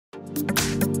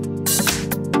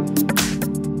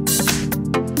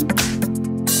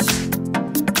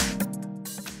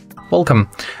Welcome!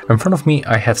 In front of me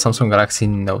I have Samsung Galaxy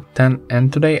Note 10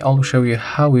 and today I'll show you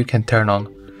how you can turn on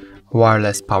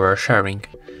wireless power sharing.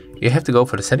 You have to go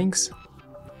for the settings,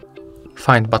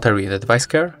 find battery in the device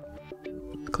care,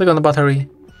 click on the battery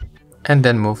and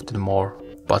then move to the more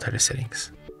battery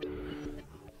settings.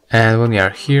 And when we are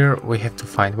here we have to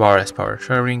find wireless power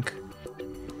sharing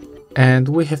and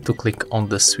we have to click on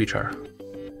the switcher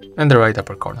in the right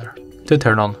upper corner to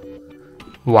turn on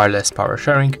wireless power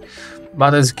sharing.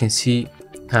 But as you can see,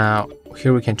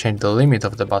 here we can change the limit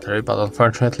of the battery, but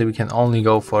unfortunately we can only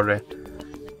go for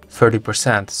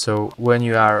 30%. So when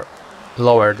you are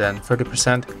lower than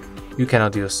 30%, you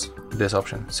cannot use this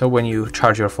option. So when you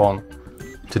charge your phone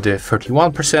to the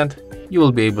 31%, you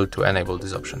will be able to enable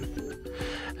this option.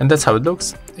 And that's how it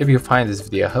looks. If you find this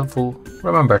video helpful,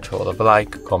 remember to leave a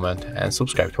like, comment and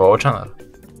subscribe to our channel.